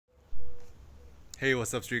Hey,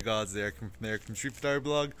 what's up, Street Gods? Eric from the Eric from Street Photography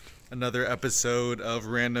Blog. Another episode of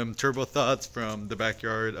random turbo thoughts from the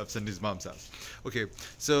backyard of Cindy's mom's house. Okay,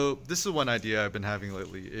 so this is one idea I've been having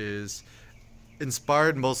lately, is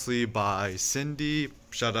inspired mostly by Cindy.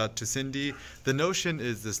 Shout out to Cindy. The notion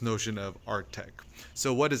is this notion of art tech.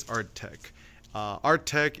 So what is art tech? Art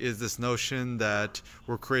tech is this notion that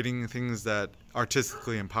we're creating things that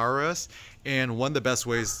artistically empower us, and one of the best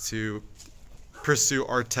ways to pursue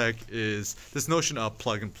art tech is this notion of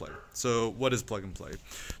plug and play. So what is plug and play?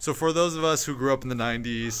 So for those of us who grew up in the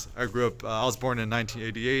 90s, I was born in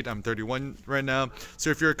 1988, I'm 31 right now. So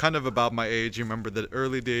if you're kind of about my age, you remember the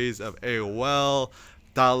early days of AOL,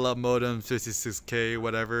 dial-up modems, 56K,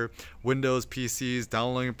 whatever, Windows PCs,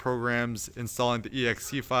 downloading programs, installing the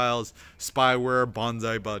exe files, spyware,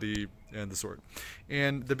 Bonsai Buddy, and the sort.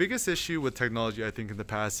 And the biggest issue with technology, I think, in the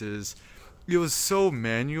past is it was so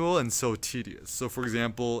manual and so tedious. So for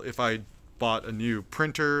example, if I bought a new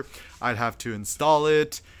printer, I'd have to install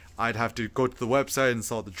it, I'd have to go to the website,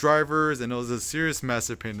 install the drivers, and it was a serious,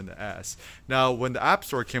 massive pain in the ass. Now, when the App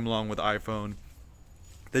Store came along with iPhone,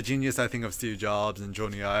 the genius, I think, of Steve Jobs and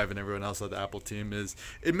Jony Ive and everyone else at the Apple team is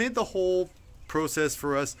it made the whole process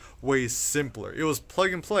for us way simpler. It was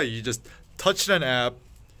plug and play. You just touched an app,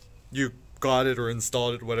 you got it or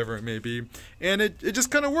installed it, whatever it may be, and it just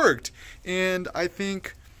kind of worked. And I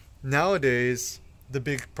think nowadays the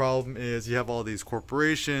big problem is you have all these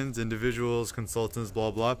corporations, individuals, consultants, blah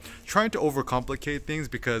blah, trying to overcomplicate things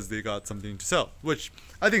because they got something to sell, which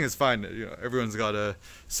I think is fine. You know, everyone's got to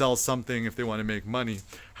sell something if they want to make money.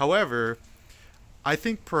 However, I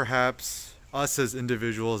think perhaps us as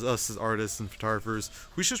individuals, us as artists and photographers,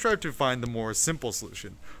 we should strive to find the more simple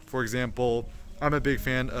solution. For example, I'm a big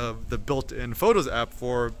fan of the built-in Photos app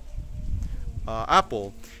for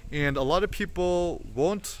Apple, and a lot of people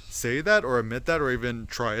won't say that or admit that or even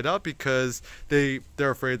try it out because they're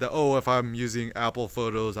afraid that, oh, if I'm using Apple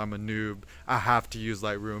Photos, I'm a noob, I have to use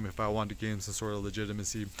Lightroom if I want to gain some sort of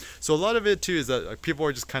legitimacy. So a lot of it too is that people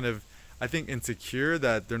are just kind of, I think, insecure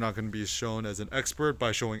that they're not going to be shown as an expert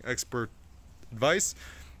by showing expert advice.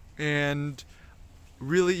 And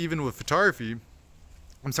really, even with photography,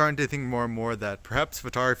 I'm starting to think more and more that perhaps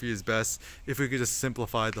photography is best if we could just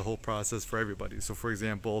simplify the whole process for everybody. So for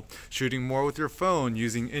example, shooting more with your phone,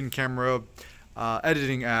 using in-camera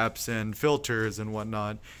editing apps and filters and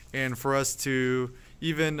whatnot. And for us to,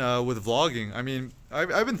 even with vlogging, I mean,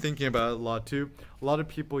 I've been thinking about it a lot too. A lot of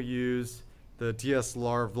people use the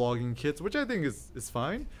DSLR vlogging kits, which I think is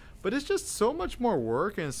fine. But it's just so much more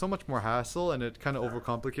work and so much more hassle, and it kind of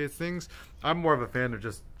overcomplicates things. I'm more of a fan of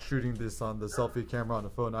just shooting this on the selfie camera on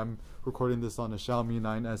a phone. I'm recording this on a Xiaomi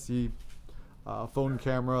 9 SE phone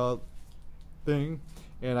camera thing,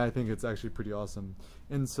 and I think it's actually pretty awesome.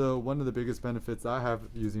 And so one of the biggest benefits I have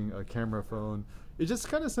using a camera phone, it just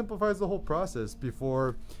kind of simplifies the whole process.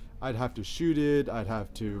 Before, I'd have to shoot it, I'd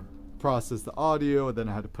have to process the audio, and then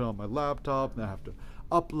I had to put it on my laptop, and I have to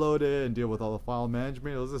upload it and deal with all the file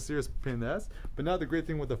management. It was a serious pain in the ass. But now the great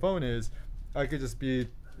thing with the phone is I could just be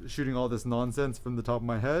shooting all this nonsense from the top of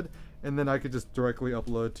my head, and then I could just directly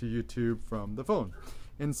upload to YouTube from the phone.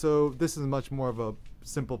 And so this is much more of a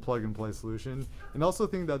simple plug and play solution. And also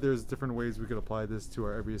think that there's different ways we could apply this to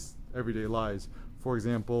our everyday lives. For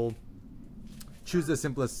example, choose the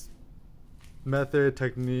simplest method,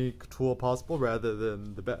 technique, tool possible rather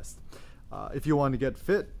than the best. If you want to get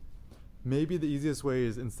fit, maybe the easiest way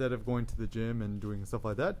is, instead of going to the gym and doing stuff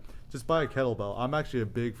like that, just buy a kettlebell. I'm actually a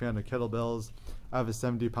big fan of kettlebells. I have a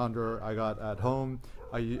 70-pounder I got at home.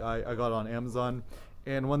 I got on Amazon.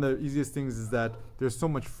 And one of the easiest things is that there's so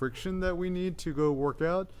much friction that we need to go work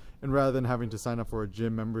out. And rather than having to sign up for a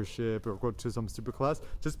gym membership or go to some stupid class,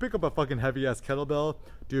 just pick up a fucking heavy-ass kettlebell,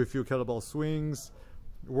 do a few kettlebell swings,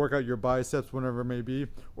 work out your biceps, whatever it may be,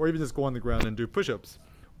 or even just go on the ground and do push-ups.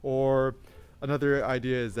 Or another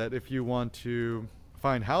idea is that if you want to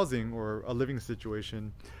find housing or a living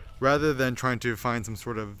situation, rather than trying to find some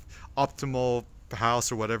sort of optimal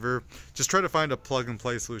house or whatever, just try to find a plug and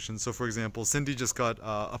play solution. So for example, Cindy just got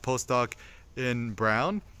a postdoc in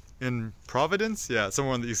Brown, in Providence, yeah,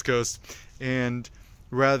 somewhere on the East Coast. And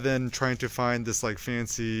rather than trying to find this like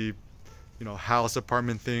fancy, you know, house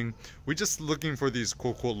apartment thing, we're just looking for these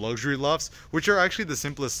quote luxury lofts, which are actually the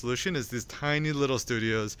simplest solution. Is these tiny little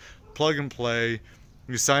studios, plug and play.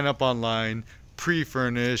 You sign up online,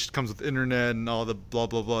 pre-furnished, comes with internet and all the blah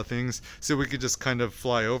blah blah things. So we could just kind of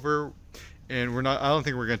fly over, and I don't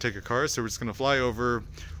think we're gonna take a car, so we're just gonna fly over.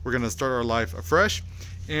 We're gonna start our life afresh,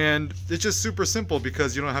 and it's just super simple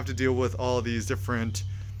because you don't have to deal with all these different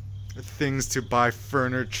things to buy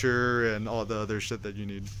furniture and all the other shit that you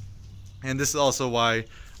need. And this is also why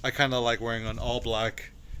I kind of like wearing an all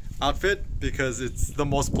black outfit because it's the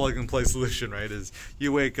most plug and play solution, right? Is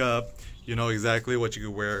you wake up, you know exactly what you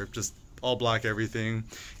could wear, just all black everything.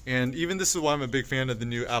 And even this is why I'm a big fan of the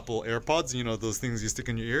new Apple AirPods, you know, those things you stick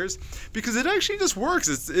in your ears, because it actually just works.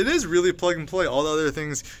 It is really plug and play. All the other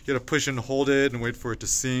things, you gotta push and hold it and wait for it to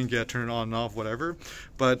sync, yeah, turn it on and off, whatever.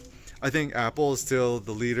 But I think Apple is still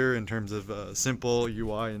the leader in terms of simple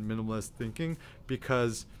UI and minimalist thinking,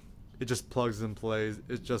 because it just plugs and plays,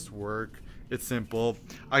 it just works. It's simple.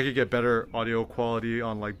 I could get better audio quality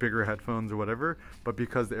on like bigger headphones or whatever, but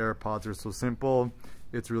because the AirPods are so simple,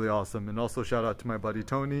 it's really awesome. And also shout out to my buddy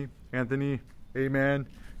Tony, Anthony. Hey man,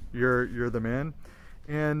 you're the man.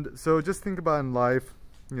 And so just think about in life,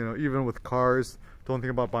 you know, even with cars, don't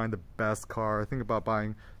think about buying the best car. Think about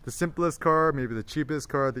buying the simplest car, maybe the cheapest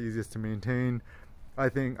car, the easiest to maintain. I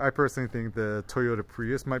personally think the Toyota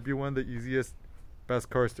Prius might be one of the easiest, best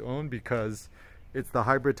cars to own, because it's the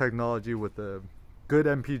hybrid technology with the good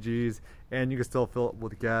MPGs, and you can still fill it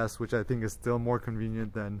with gas, which I think is still more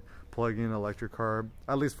convenient than plugging in an electric car,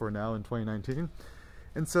 at least for now in 2019.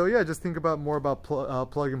 And so yeah, just think about more about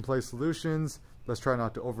plug and play solutions. Let's try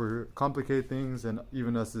not to overcomplicate things, and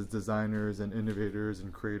even us as designers and innovators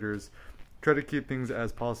and creators, try to keep things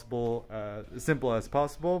as simple as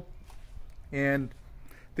possible, and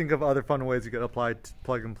think of other fun ways you could apply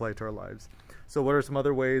plug and play to our lives. So what are some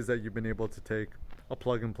other ways that you've been able to take a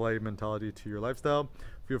plug and play mentality to your lifestyle?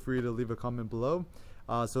 Feel free to leave a comment below.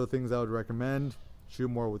 So things I would recommend: shoot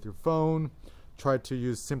more with your phone, try to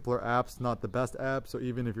use simpler apps, not the best apps. So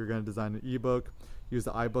even if you're going to design an ebook, use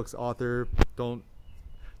the iBooks author. Don't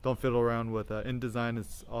fiddle around with InDesign,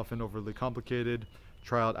 it's often overly complicated.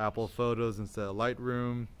 Try out Apple Photos instead of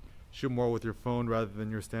Lightroom. Shoot more with your phone rather than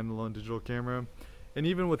your standalone digital camera. And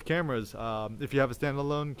even with cameras, if you have a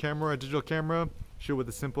standalone camera, a digital camera, shoot with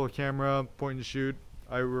a simple camera, point and shoot.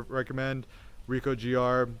 I recommend Ricoh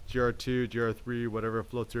GR, GR2, GR3, whatever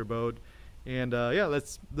floats your boat. And yeah,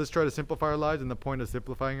 let's try to simplify our lives. And the point of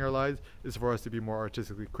simplifying our lives is for us to be more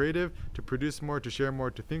artistically creative, to produce more, to share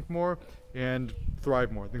more, to think more, and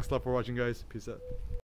thrive more. Thanks a lot for watching, guys. Peace out.